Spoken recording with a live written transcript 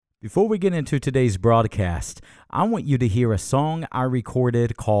Before we get into today's broadcast, I want you to hear a song I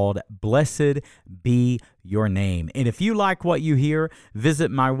recorded called Blessed Be Your Name. And if you like what you hear,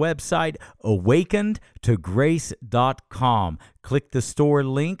 visit my website, awakenedtograce.com. Click the store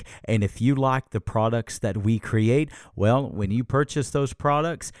link, and if you like the products that we create, well, when you purchase those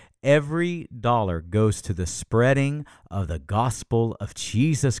products, every dollar goes to the spreading of the gospel of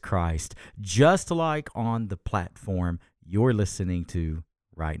Jesus Christ, just like on the platform you're listening to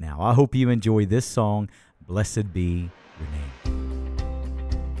right now. I hope you enjoy this song, Blessed Be Your Name.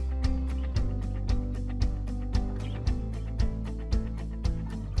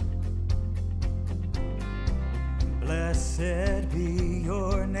 Blessed be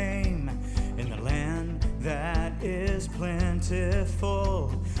your name in the land that is plentiful,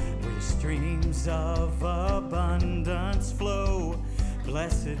 where streams of abundance flow.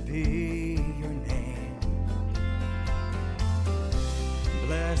 Blessed be your name.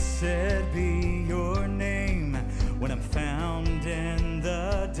 Blessed be your name when I'm found in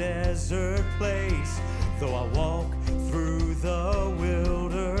the desert place. Though I walk through the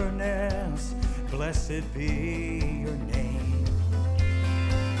wilderness, blessed be your name.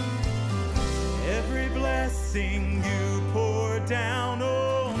 Every blessing you pour down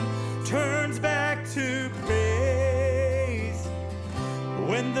on turns back to praise.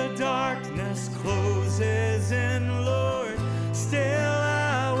 When the darkness closes in, Lord, still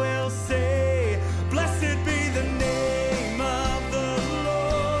I will say, blessed be the name of the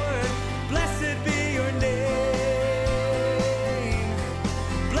Lord. Blessed be your name.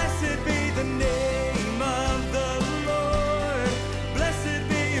 Blessed be the name of the Lord. Blessed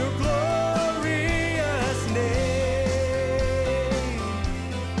be your glorious name.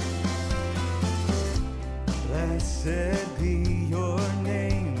 Blessed be your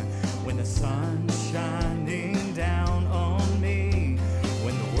name when the sun's shining down on me,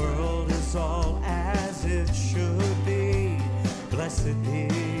 when the world is all as it should be. Blessed be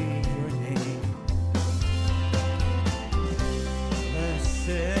your name.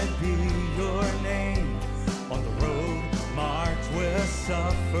 Blessed be your name on the road marked with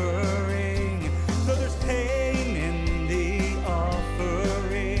suffering. Though there's pain in the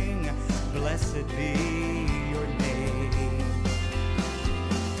offering, blessed be your name.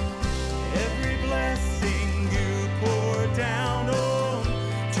 Every blessing you pour down on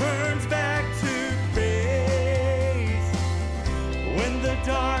turns back to praise. When the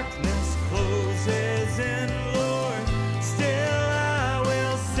darkness closes in, Lord, still I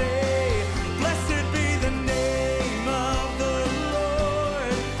will say, blessed be the name of the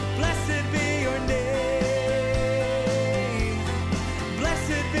Lord. Blessed be your name.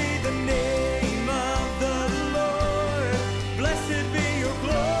 Blessed be the name of the Lord. Blessed be your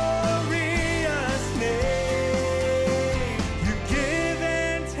glorious name. You give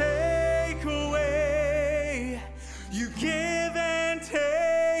and take away. You give and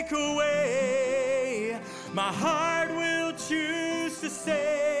take away. My heart will choose to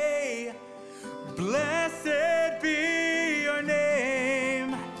say, blessed be your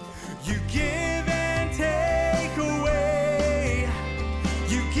name. You give and take away.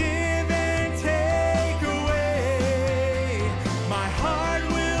 You give and take away. My heart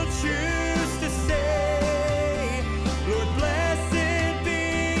will choose to say, Lord, blessed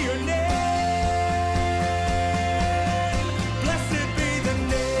be your name. Blessed be the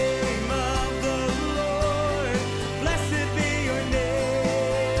name of the Lord. Blessed be your name.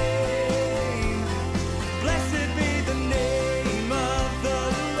 Blessed be the name of the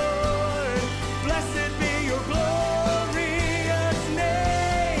Lord. Blessed be your glorious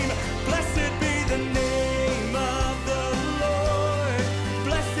name. Blessed be the name of the Lord.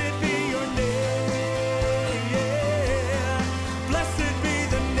 Blessed be your name. Yeah. Blessed be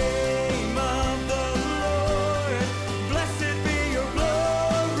the name of the Lord. Blessed be your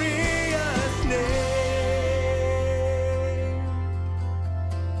glorious name.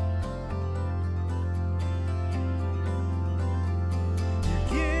 You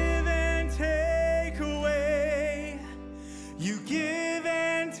give and take away. You give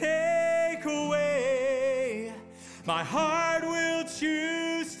and take away. My heart will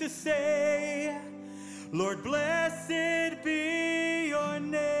choose to say, Lord, blessed be your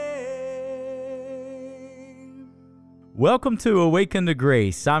name. Welcome to Awaken to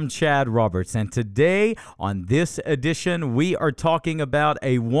Grace. I'm Chad Roberts, and today on this edition, we are talking about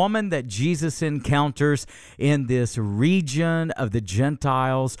a woman that Jesus encounters in this region of the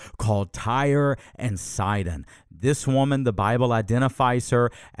Gentiles called Tyre and Sidon. This woman, the Bible identifies her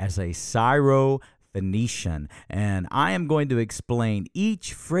as a Syro Syrophoenician. And I am going to explain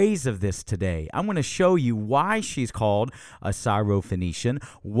each phrase of this today. I'm going to show you why she's called a Syrophoenician,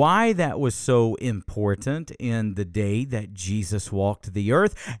 why that was so important in the day that Jesus walked the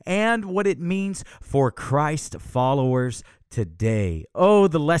earth, and what it means for Christ followers today. Oh,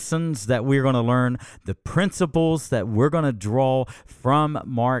 the lessons that we're going to learn, the principles that we're going to draw from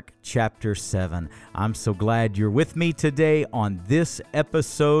Mark chapter 7. I'm so glad you're with me today on this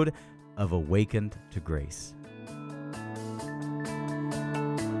episode of Awakened to Grace.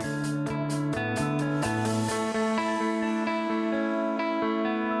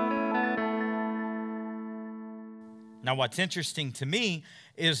 Now, what's interesting to me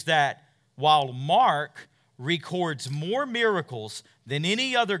is that while Mark records more miracles than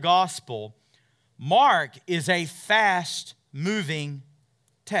any other gospel, Mark is a fast-moving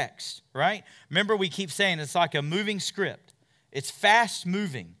text, right? Remember, we keep saying it's like a moving script. It's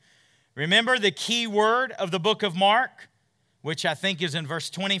fast-moving. Remember the key word of the book of Mark, which I think is in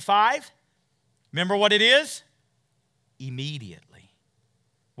verse 25? Remember what it is? Immediately.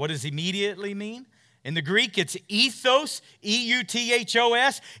 What does immediately mean? In the Greek, it's ethos,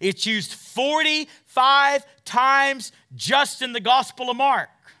 E-U-T-H-O-S. It's used 45 times just in the Gospel of Mark.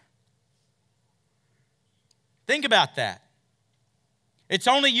 Think about that. It's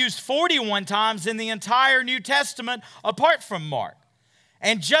only used 41 times in the entire New Testament apart from Mark.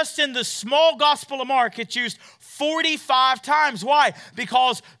 And just in the small Gospel of Mark, it's used 45 times. Why?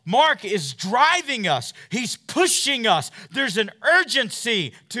 Because Mark is driving us. He's pushing us. There's an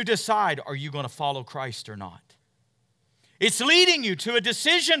urgency to decide, are you going to follow Christ or not? It's leading you to a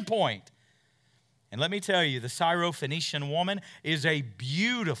decision point. And let me tell you, the Syrophoenician woman is a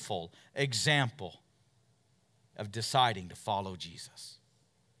beautiful example of deciding to follow Jesus.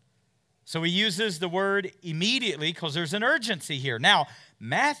 So he uses the word immediately because there's an urgency here. Now,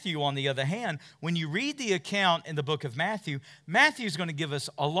 Matthew, on the other hand, when you read the account in the book of Matthew, Matthew's going to give us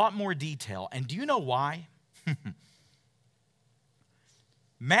a lot more detail. And do you know why?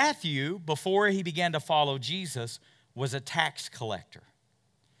 Matthew, before he began to follow Jesus, was a tax collector.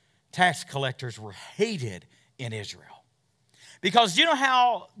 Tax collectors were hated in Israel. Because do you know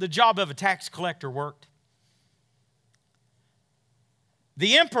how the job of a tax collector worked?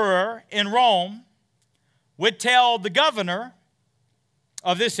 The emperor in Rome would tell the governor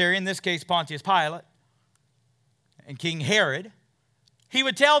of this area, in this case Pontius Pilate and King Herod, he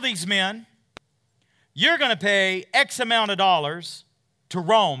would tell these men, you're going to pay X amount of dollars to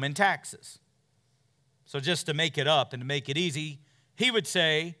Rome in taxes. So just to make it up and to make it easy, he would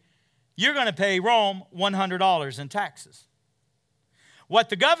say, you're going to pay Rome $100 in taxes. What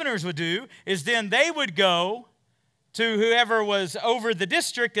the governors would do is then they would go to whoever was over the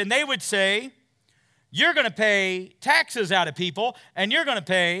district, and they would say, you're going to pay taxes out of people, and you're going to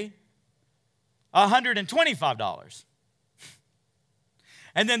pay $125.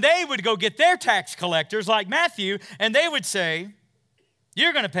 And then they would go get their tax collectors like Matthew, and they would say,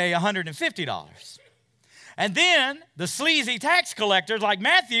 you're going to pay $150. And then the sleazy tax collectors like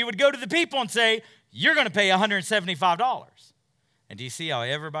Matthew would go to the people and say, you're going to pay $175. And do you see how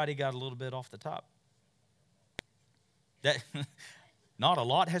everybody got a little bit off the top? That not a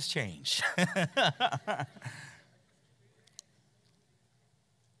lot has changed.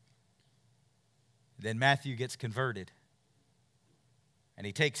 Then Matthew gets converted. And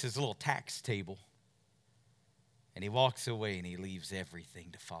he takes his little tax table. And he walks away and he leaves everything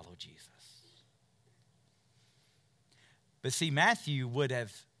to follow Jesus. But see, Matthew would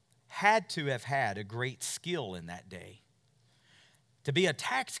have had to have had a great skill in that day. To be a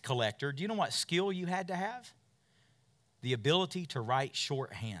tax collector, do you know what skill you had to have? The ability to write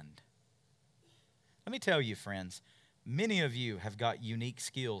shorthand. Let me tell you, friends, many of you have got unique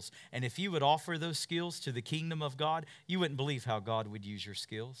skills. And if you would offer those skills to the kingdom of God, you wouldn't believe how God would use your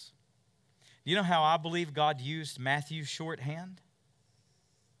skills. You know how I believe God used Matthew's shorthand?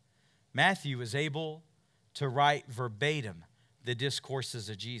 Matthew was able to write verbatim the discourses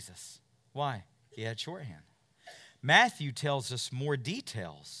of Jesus. Why? He had shorthand. Matthew tells us more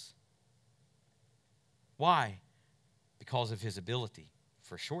details. Why? Because of his ability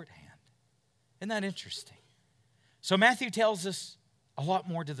for shorthand. Isn't that interesting? So Matthew tells us a lot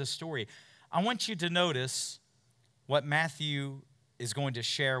more to the story. I want you to notice what Matthew is going to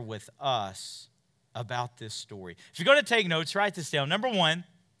share with us about this story. If you're going to take notes, write this down. Number one,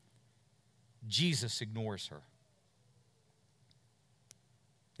 Jesus ignores her.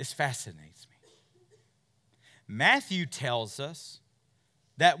 This fascinates me. Matthew tells us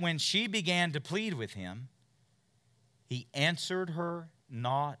that when she began to plead with him, he answered her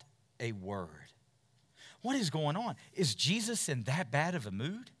not a word. What is going on? Is Jesus in that bad of a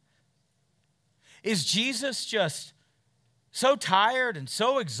mood? Is Jesus just so tired and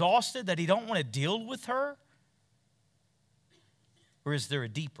so exhausted that he don't want to deal with her? Or is there a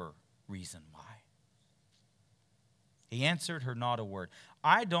deeper reason why? He answered her not a word.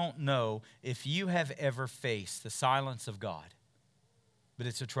 I don't know if you have ever faced the silence of God, but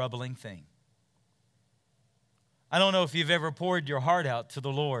it's a troubling thing. I don't know if you've ever poured your heart out to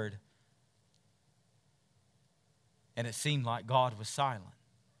the Lord and it seemed like God was silent.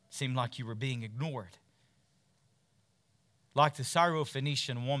 It seemed like you were being ignored. Like the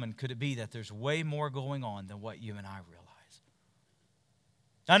Syrophoenician woman, could it be that there's way more going on than what you and I realize?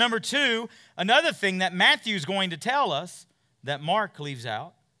 Now, number two, another thing that Matthew's going to tell us that Mark leaves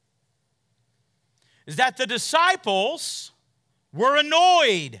out is that the disciples were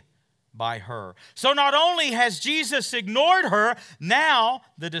annoyed by her. So not only has Jesus ignored her, now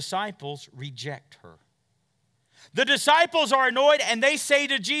the disciples reject her. The disciples are annoyed and they say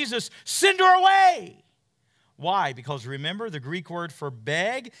to Jesus, "Send her away." Why? Because remember, the Greek word for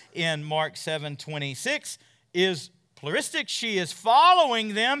beg in Mark 7:26 is pluralistic. She is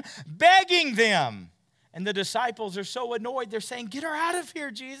following them, begging them. And the disciples are so annoyed, they're saying, "Get her out of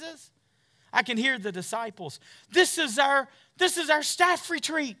here, Jesus." I can hear the disciples. This is our staff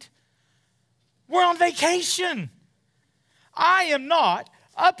retreat. We're on vacation. I am not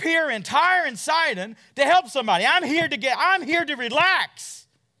up here in Tyre and Sidon to help somebody. I'm here to relax.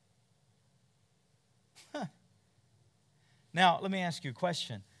 Now, let me ask you a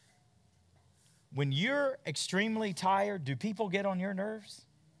question. When you're extremely tired, do people get on your nerves?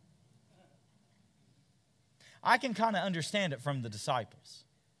 I can kind of understand it from the disciples.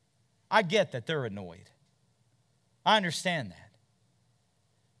 I get that they're annoyed. I understand that.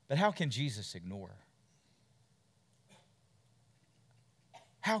 But how can Jesus ignore her?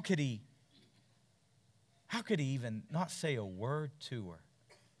 How could he even not say a word to her?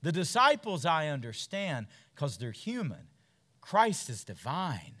 The disciples, I understand, because they're human. Christ is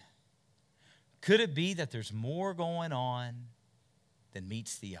divine. Could it be that there's more going on than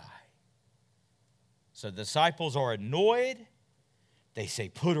meets the eye? So the disciples are annoyed. They say,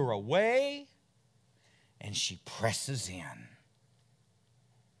 "Put her away." And she presses in.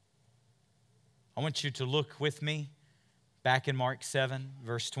 I want you to look with me back in Mark 7,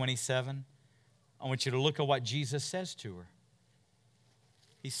 verse 27. I want you to look at what Jesus says to her.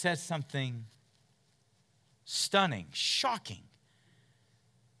 He says something stunning, shocking.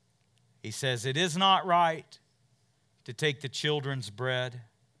 He says, "It is not right to take the children's bread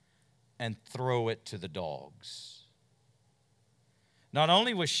and throw it to the dogs." Not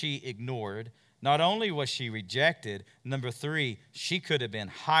only was she ignored, not only was she rejected, number three, she could have been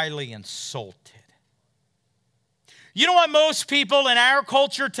highly insulted. You know what most people in our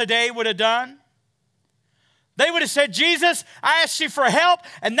culture today would have done? They would have said, "Jesus, I asked you for help,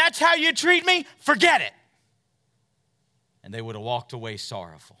 and that's how you treat me? Forget it." And they would have walked away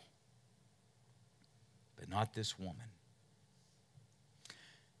sorrowful. But not this woman.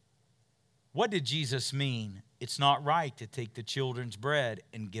 What did Jesus mean? It's not right to take the children's bread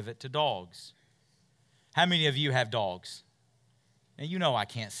and give it to dogs. How many of you have dogs? And you know I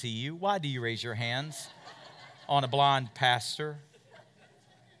can't see you. Why do you raise your hands on a blind pastor?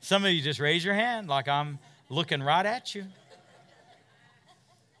 Some of you just raise your hand like I'm looking right at you.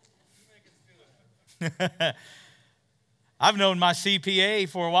 I've known my CPA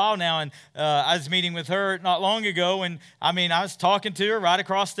for a while now, and I was meeting with her not long ago, and I was talking to her right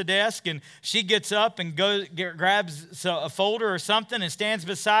across the desk, and she gets up and grabs a folder or something and stands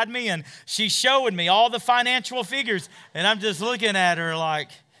beside me, and she's showing me all the financial figures, and I'm just looking at her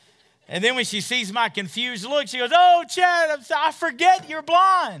like, and then when she sees my confused look, she goes, "Oh, Chad, I forget you're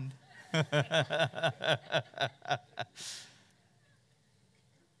blind."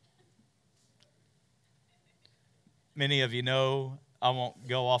 Many of you know, I won't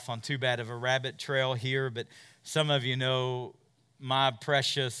go off on too bad of a rabbit trail here, but some of you know my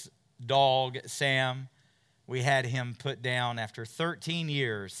precious dog, Sam. We had him put down after 13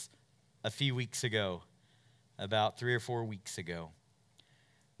 years a few weeks ago, about 3 or 4 weeks ago.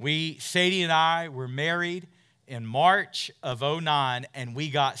 Sadie and I were married in March of 2009, and we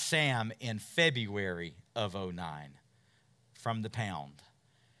got Sam in February of 2009 from the pound.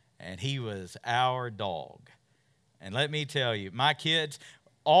 And he was our dog. And let me tell you, my kids,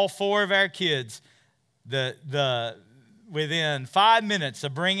 all 4 of our kids, within 5 minutes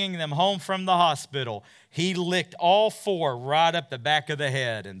of bringing them home from the hospital, he licked all 4 right up the back of the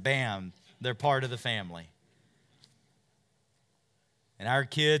head, and bam, they're part of the family. And our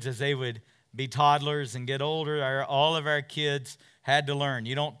kids, as they would be toddlers and get older, all of our kids had to learn,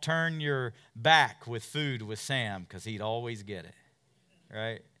 you don't turn your back with food with Sam, because he'd always get it,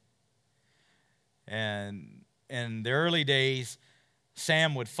 right? And in the early days,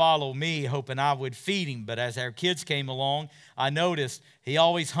 Sam would follow me, hoping I would feed him. But as our kids came along, I noticed he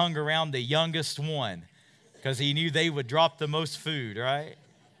always hung around the youngest one because he knew they would drop the most food, right?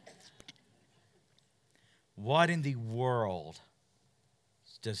 What in the world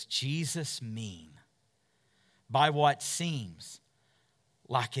does Jesus mean by what seems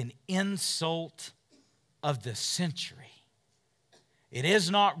like an insult of the century? It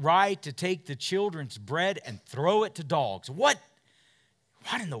is not right to take the children's bread and throw it to dogs. What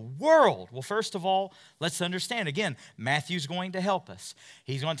in the world? Well, first of all, let's understand. Again, Matthew's going to help us.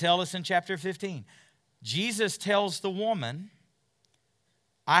 He's going to tell us in chapter 15. Jesus tells the woman,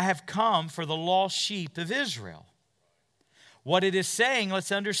 I have come for the lost sheep of Israel. What it is saying,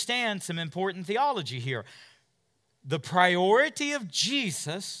 let's understand some important theology here. The priority of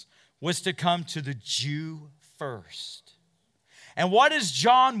Jesus was to come to the Jew first. And what does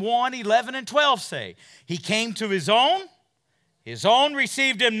John 1, 11 and 12 say? He came to his own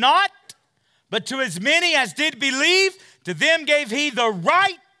received him not, but to as many as did believe, to them gave he the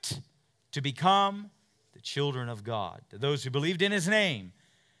right to become the children of God. To those who believed in his name,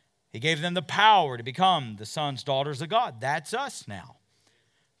 he gave them the power to become the sons, daughters of God. That's us now.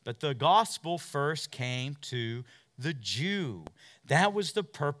 But the gospel first came to the Jew. That was the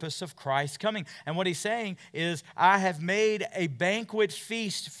purpose of Christ coming. And what he's saying is, I have made a banquet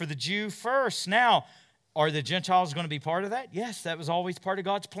feast for the Jew first. Now, are the Gentiles going to be part of that? Yes, that was always part of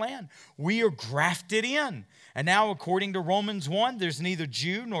God's plan. We are grafted in. And now, according to Romans 1, there's neither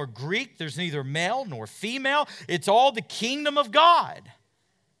Jew nor Greek. There's neither male nor female. It's all the kingdom of God.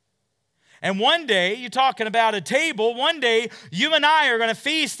 And one day, you're talking about a table, one day you and I are going to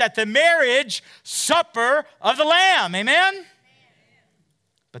feast at the marriage supper of the Lamb. Amen?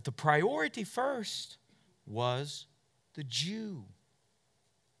 But the priority first was the Jew.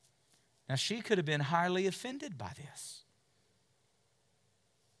 Now, she could have been highly offended by this.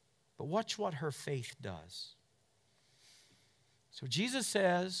 But watch what her faith does. So Jesus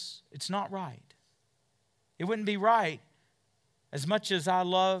says, it's not right. It wouldn't be right. As much as I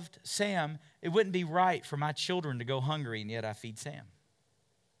loved Sam, it wouldn't be right for my children to go hungry, and yet I feed Sam.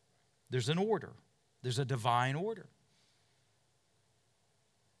 There's an order. There's a divine order.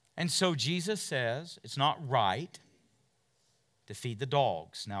 And so Jesus says it's not right to feed the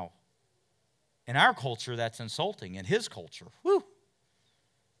dogs. Now, in our culture, that's insulting. In his culture, whew.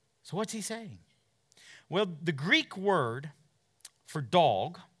 So what's he saying? Well, the Greek word for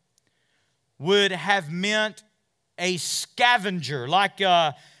dog would have meant a scavenger, like,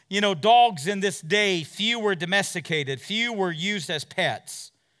 dogs in this day, few were domesticated, few were used as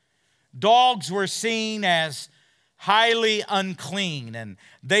pets. Dogs were seen as highly unclean, and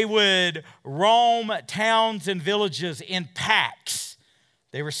they would roam towns and villages in packs.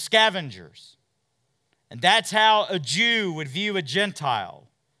 They were scavengers. And that's how a Jew would view a Gentile.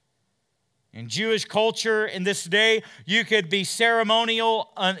 In Jewish culture in this day, you could be ceremonially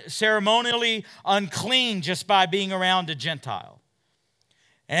unclean just by being around a Gentile.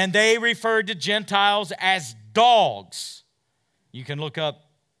 And they referred to Gentiles as dogs. You can look up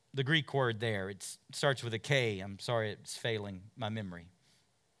the Greek word there. It starts with a K. I'm sorry, it's failing my memory.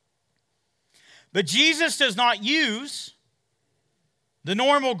 But Jesus does not use the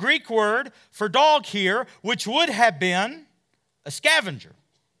normal Greek word for dog here, which would have been a scavenger.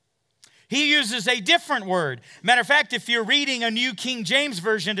 He uses a different word. Matter of fact, if you're reading a New King James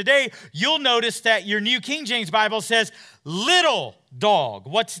Version today, you'll notice that your New King James Bible says little dog.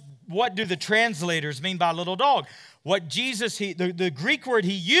 What do the translators mean by little dog? What Jesus, the Greek word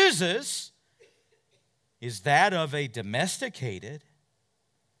he uses is that of a domesticated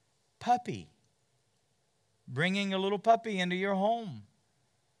puppy. Bringing a little puppy into your home.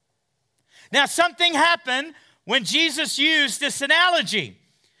 Now, something happened when Jesus used this analogy.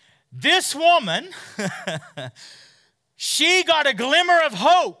 This woman, she got a glimmer of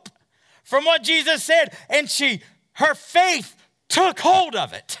hope from what Jesus said, and her faith took hold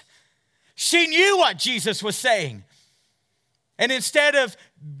of it. She knew what Jesus was saying. And instead of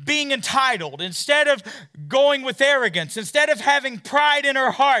being entitled, instead of going with arrogance, instead of having pride in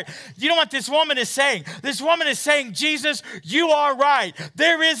her heart, you know what this woman is saying? This woman is saying, Jesus, you are right.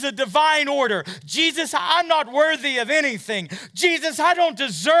 There is a divine order. Jesus, I'm not worthy of anything. Jesus, I don't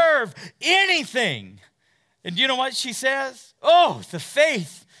deserve anything. And you know what she says? Oh, the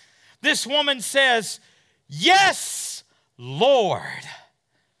faith. This woman says, yes, Lord.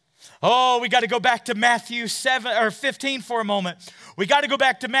 Oh, we got to go back to Matthew 15 for a moment. We got to go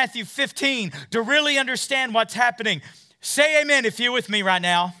back to Matthew 15 to really understand what's happening. Say amen if you're with me right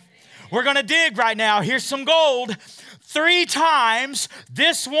now. We're going to dig right now. Here's some gold. 3 times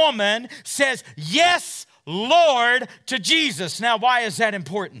this woman says, "Yes, Lord," to Jesus. Now, why is that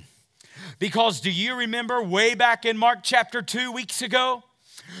important? Because do you remember way back in Mark chapter 2 weeks ago?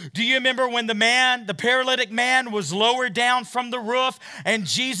 Do you remember when the paralytic man was lowered down from the roof and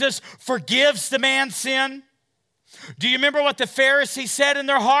Jesus forgives the man's sin? Do you remember what the Pharisees said in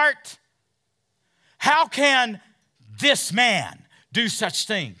their heart? How can this man do such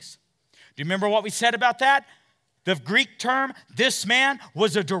things? Do you remember what we said about that? The Greek term, "this man,"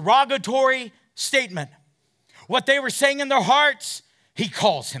 was a derogatory statement. What they were saying in their hearts, he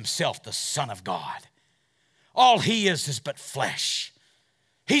calls himself the Son of God. All he is but flesh.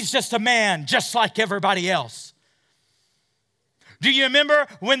 He's just a man just like everybody else. Do you remember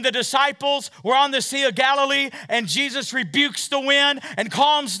when the disciples were on the Sea of Galilee and Jesus rebukes the wind and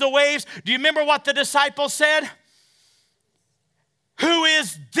calms the waves? Do you remember what the disciples said? "Who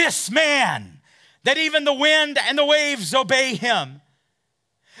is this man that even the wind and the waves obey him?"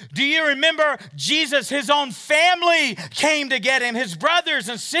 Do you remember Jesus, his own family came to get him, his brothers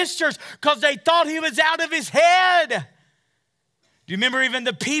and sisters, because they thought he was out of his head? Do you remember even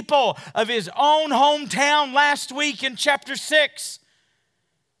the people of his own hometown last week in chapter 6?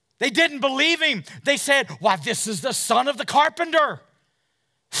 They didn't believe him. They said, "Why, this is the son of the carpenter."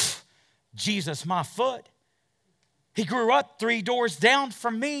 Jesus, my foot. He grew up 3 doors down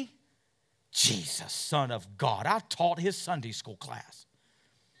from me. Jesus, Son of God. I taught his Sunday school class.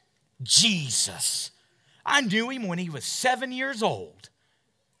 Jesus. I knew him when he was 7 years old.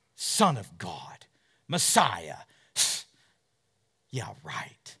 Son of God. Messiah. Yeah,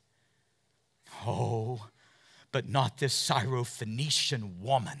 right. Oh, but not this Syrophoenician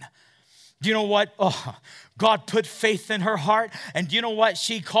woman. Do you know what? Oh, God put faith in her heart. And do you know what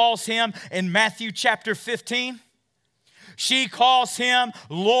she calls him in Matthew chapter 15? She calls him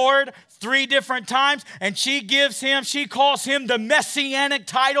Lord 3 different times, and she calls him the messianic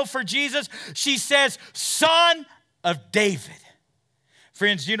title for Jesus. She says, "Son of David."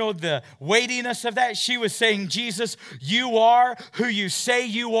 Friends, do you know the weightiness of that? She was saying, "Jesus, you are who you say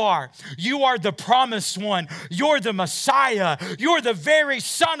you are. You are the promised one. You're the Messiah. You're the very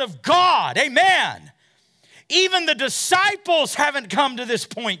Son of God." Amen. Even the disciples haven't come to this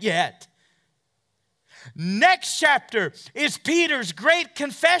point yet. Next chapter is Peter's great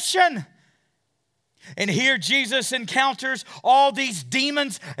confession. And here Jesus encounters all these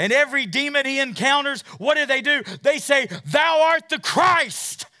demons, and every demon he encounters, what do? They say, "Thou art the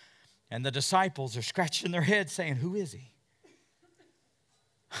Christ." And the disciples are scratching their heads saying, "Who is he?"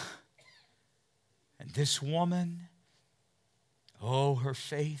 And this woman, oh, her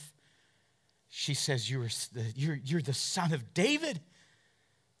faith, she says, you're the Son of David.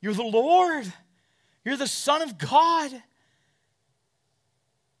 You're the Lord. You're the Son of God.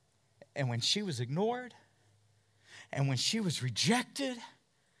 And when she was ignored, and when she was rejected,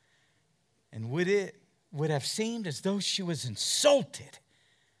 and it would have seemed as though she was insulted,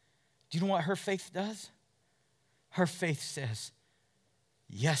 do you know what her faith does? Her faith says,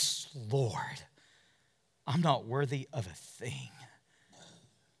 "Yes, Lord, I'm not worthy of a thing.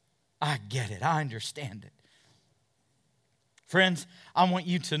 I get it. I understand it." Friends, I want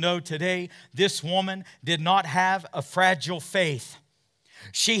you to know today, this woman did not have a fragile faith.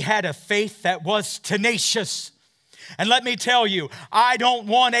 She had a faith that was tenacious. And let me tell you, I don't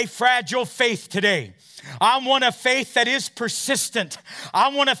want a fragile faith today. I want a faith that is persistent. I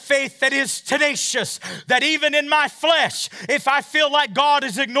want a faith that is tenacious, that even in my flesh, if I feel like God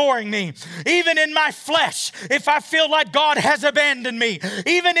is ignoring me, even in my flesh, if I feel like God has abandoned me,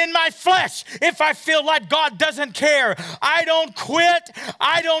 even in my flesh, if I feel like God doesn't care, I don't quit,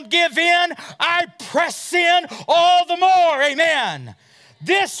 I don't give in, I press in all the more. Amen.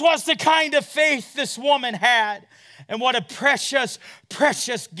 This was the kind of faith this woman had. And what a precious,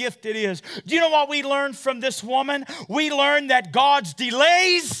 precious gift it is. Do you know what we learned from this woman? We learned that God's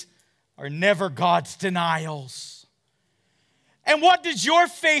delays are never God's denials. And what does your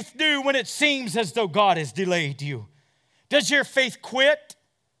faith do when it seems as though God has delayed you? Does your faith quit?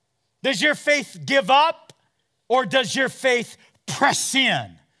 Does your faith give up? Or does your faith press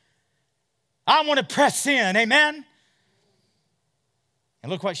in? I want to press in, amen?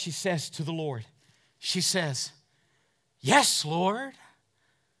 And look what she says to the Lord. She says, "Yes, Lord,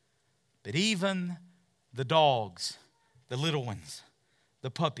 but even the dogs, the little ones, the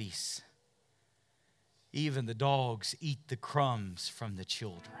puppies, even the dogs eat the crumbs from the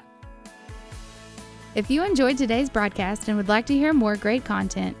children." If you enjoyed today's broadcast and would like to hear more great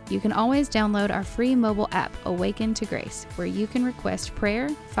content, you can always download our free mobile app, Awaken to Grace, where you can request prayer,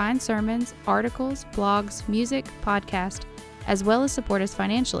 find sermons, articles, blogs, music, podcasts, as well as support us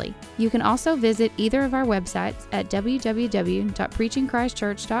financially. You can also visit either of our websites at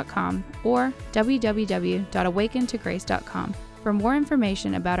www.preachingchristchurch.com or www.awakentogracecom for more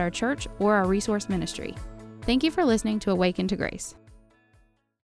information about our church or our resource ministry. Thank you for listening to Awaken to Grace.